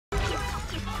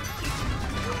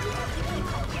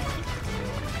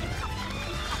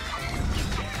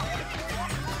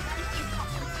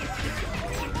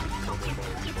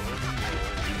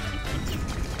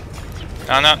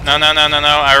No,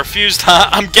 I refuse that.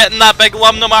 I'm getting that big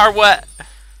lump no matter what.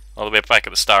 All the way back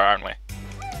at the start, aren't we?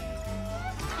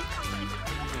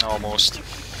 Almost.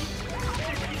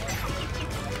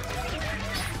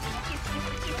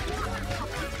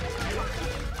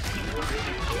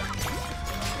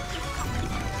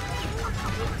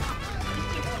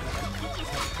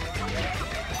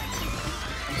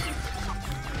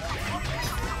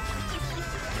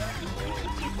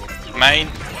 Mine.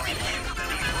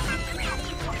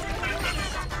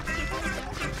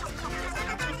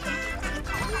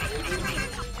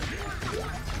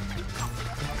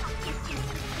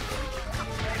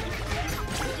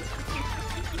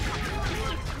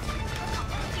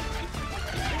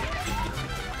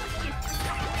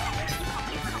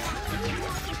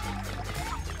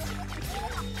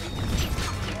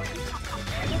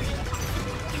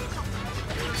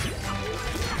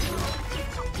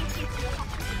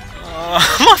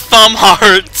 My thumb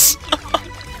hurts!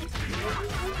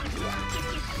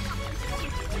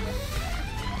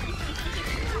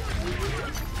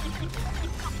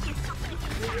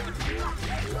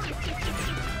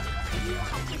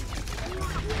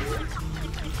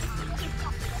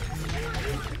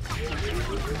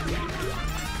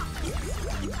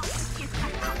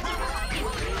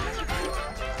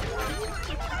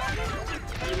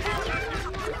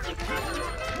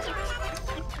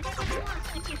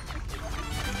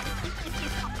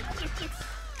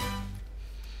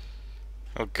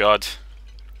 Oh god.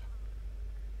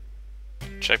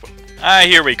 Checkpoint. Ah,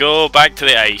 here we go, back to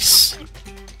the ice.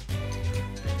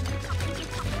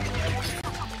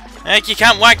 Heck, you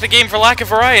can't whack the game for lack of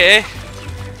variety.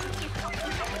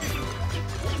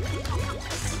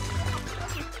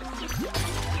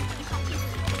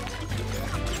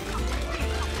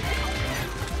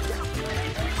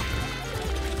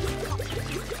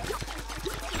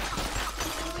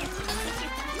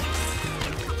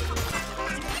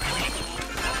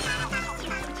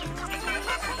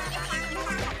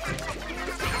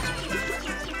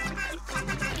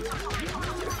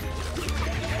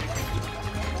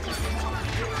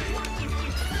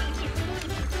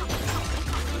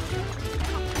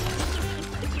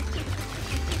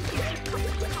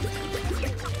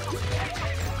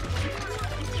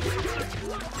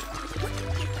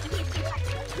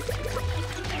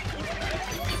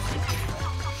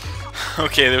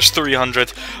 Okay, there's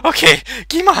 300. Okay,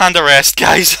 give my hand a rest,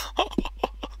 guys.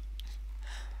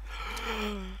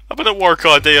 I've been at work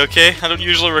all day, okay? I don't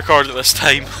usually record at this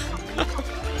time.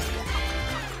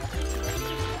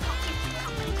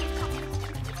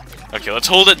 Okay, let's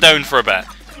hold it down for a bit.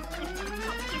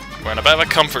 We're in a bit of a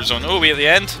comfort zone. Oh, we at the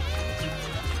end?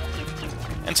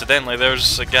 Incidentally,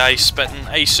 there's a guy spitting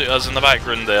ice at us in the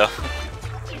background there.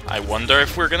 I wonder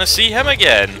if we're gonna see him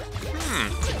again.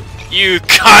 You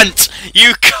cunt!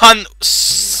 You cunt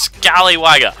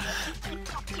scallywagger!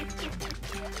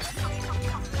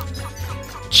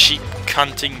 Cheap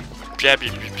cunting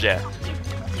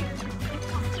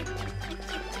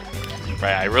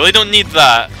Right, I really don't need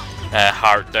that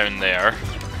heart down there.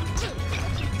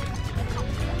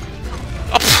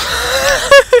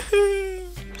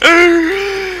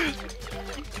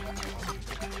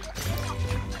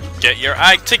 Get your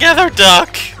act together,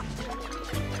 duck!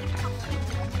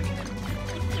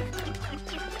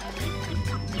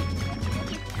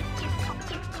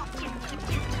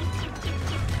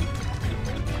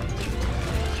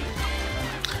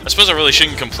 I suppose I really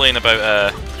shouldn't complain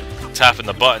about tapping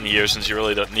the button here, since you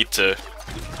really don't need to.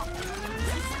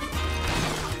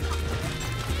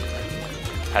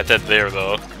 I did there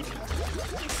though.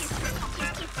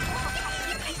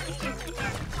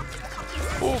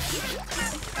 Oof.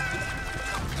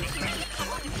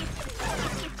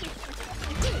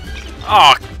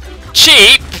 Aw,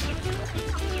 cheap!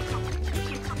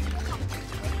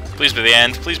 Please be the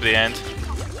end, please be the end.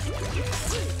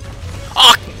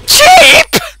 Aw, cheap!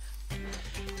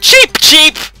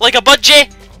 Cheap! Like a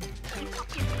budgie!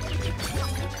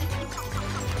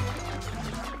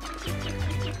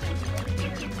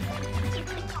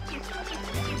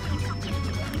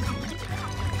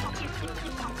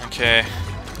 Okay.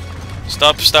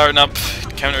 Stop starting up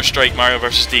Counter-Strike Mario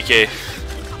vs. DK.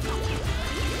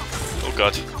 Oh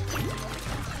god.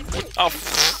 Oh,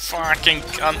 fucking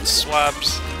cunt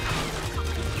swabs.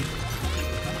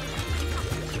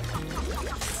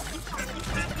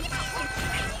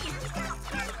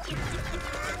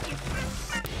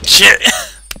 Shit!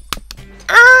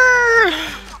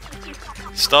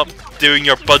 Stop doing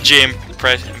your budgie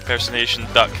impersonation,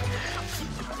 duck.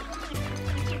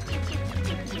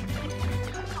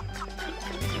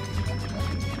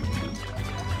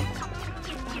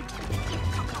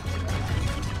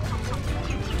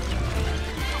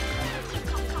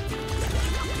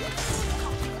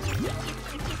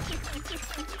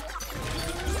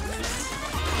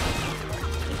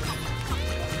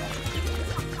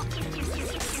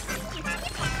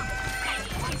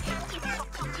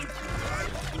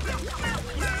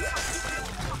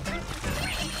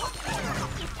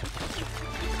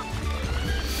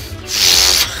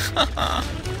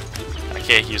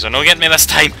 Okay, you're no getting me this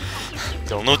time.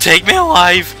 They'll no take me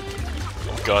alive.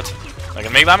 Oh god. I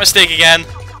can make that mistake again.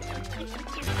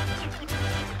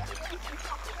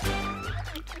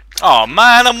 Oh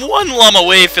man, I'm one lum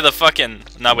away for the fucking...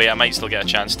 No wait, I might still get a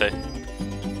chance to.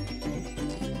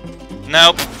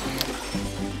 Nope.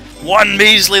 One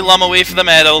measly lum away for the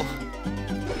medal.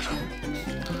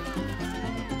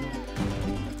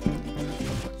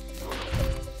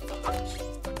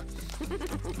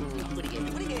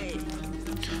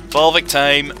 Volvic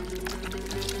time.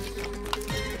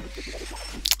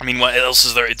 I mean, what else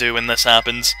is there to do when this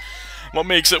happens? What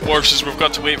makes it worse is we've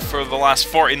got to wait for the last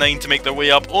 49 to make their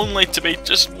way up, only to be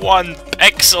just one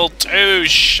pixel too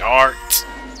short.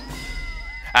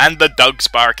 And the dog's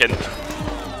barking.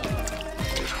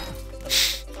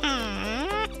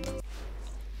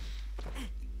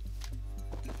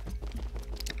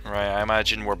 Right, I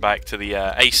imagine we're back to the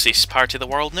iciest part of the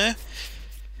world now.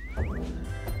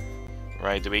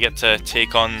 Right, do we get to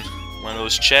take on one of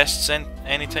those chests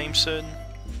anytime soon?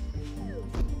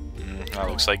 That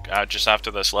looks like just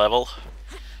after this level.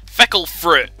 Fickle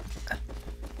fruit!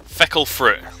 Fickle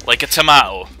fruit, like a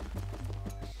tomato.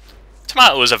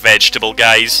 Tomato is a vegetable,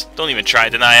 guys. Don't even try to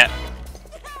deny it.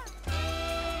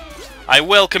 I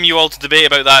welcome you all to debate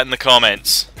about that in the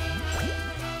comments.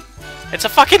 It's a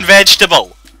fucking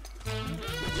vegetable!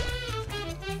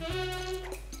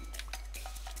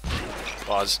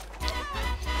 Pause.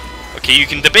 Okay, you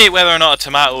can debate whether or not a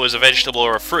tomato is a vegetable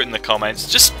or a fruit in the comments.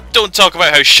 Just don't talk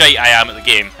about how shite I am at the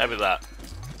game. How about that?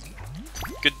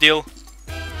 Good deal?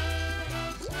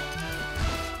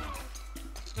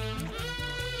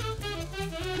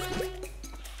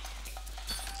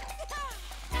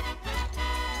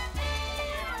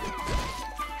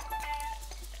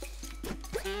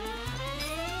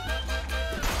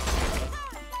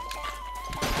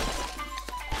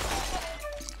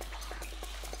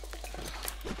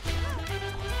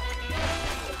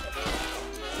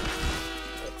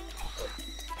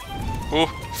 Oh,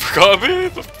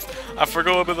 I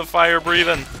forgot about the fire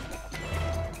breathing.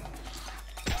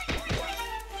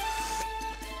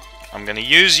 I'm gonna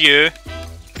use you.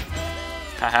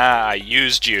 Haha, I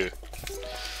used you.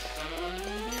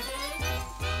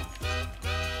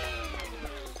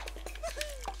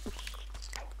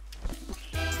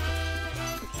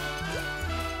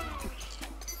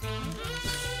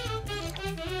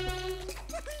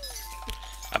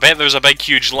 I bet there's a big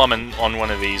huge lemon on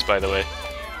one of these, by the way.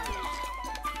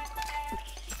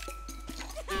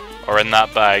 Or in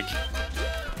that bag.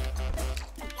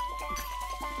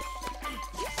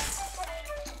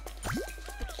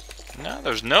 No,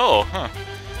 there's no, huh?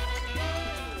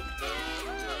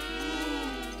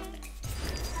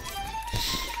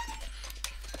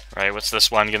 Right, what's this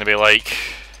one gonna be like?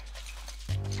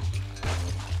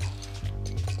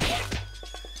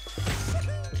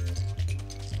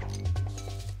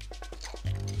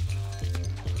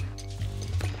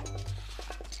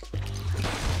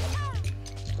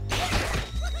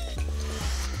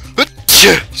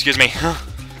 Excuse me.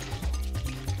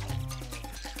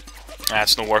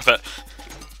 That's not worth it.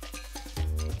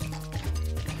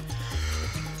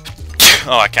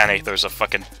 Oh, I can't eat. There's a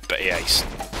fucking bit of ice.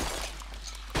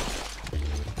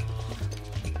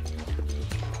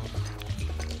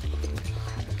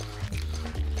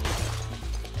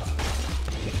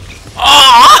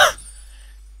 Ah!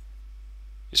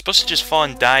 You're supposed to just fall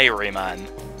and die, Rayman.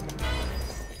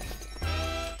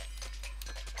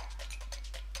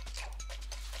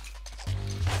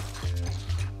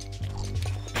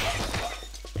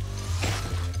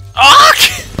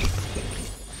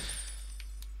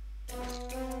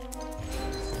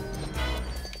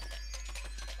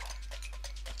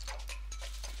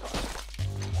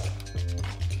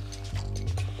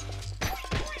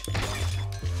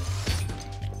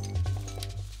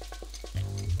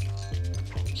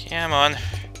 Come on.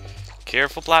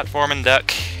 Careful platforming,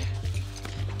 duck.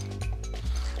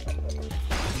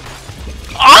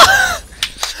 Ah!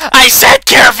 I said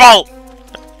careful!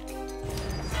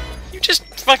 You just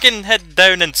fucking head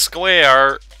down and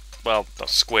square. Well, the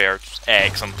square,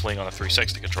 X. I'm playing on a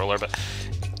 360 controller, but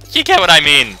you get what I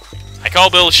mean. I call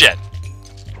bullshit.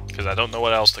 Because I don't know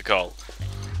what else to call.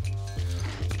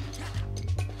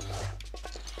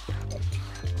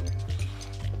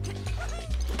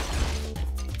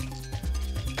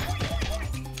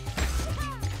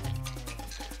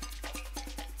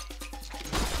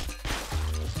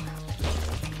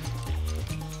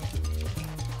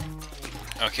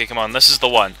 Okay, come on, this is the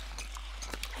one.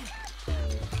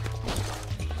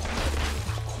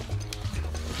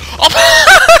 Oh!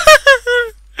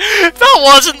 That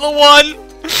wasn't the one!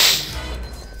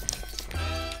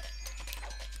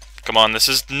 Come on, this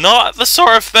is not the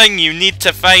sort of thing you need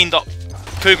to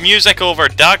put music over,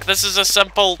 Duck. This is a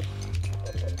simple...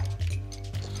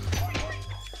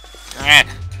 Eh.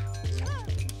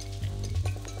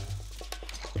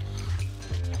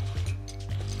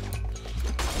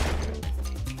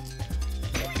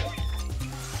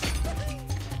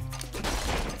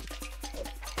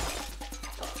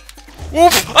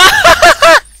 Woof!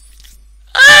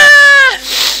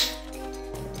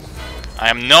 I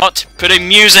am not putting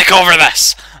music over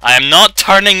this! I am not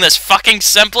turning this fucking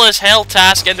simple as hell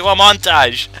task into a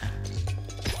montage!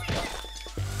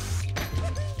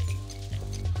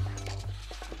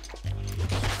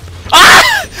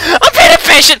 Ah! I'm being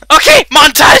impatient! Okay,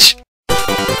 montage!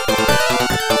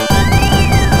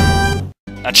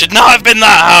 That should not have been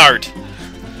that hard!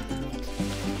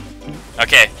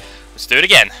 Okay, let's do it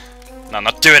again. No,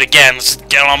 not do it again, let's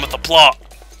get on with the plot.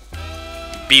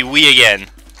 Be we again.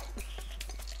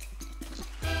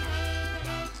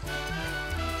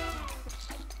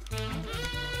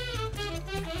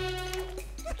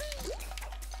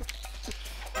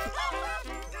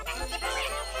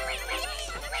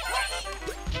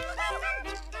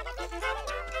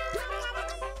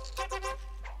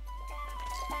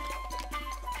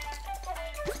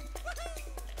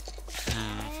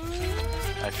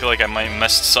 I feel like I might have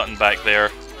missed something back there.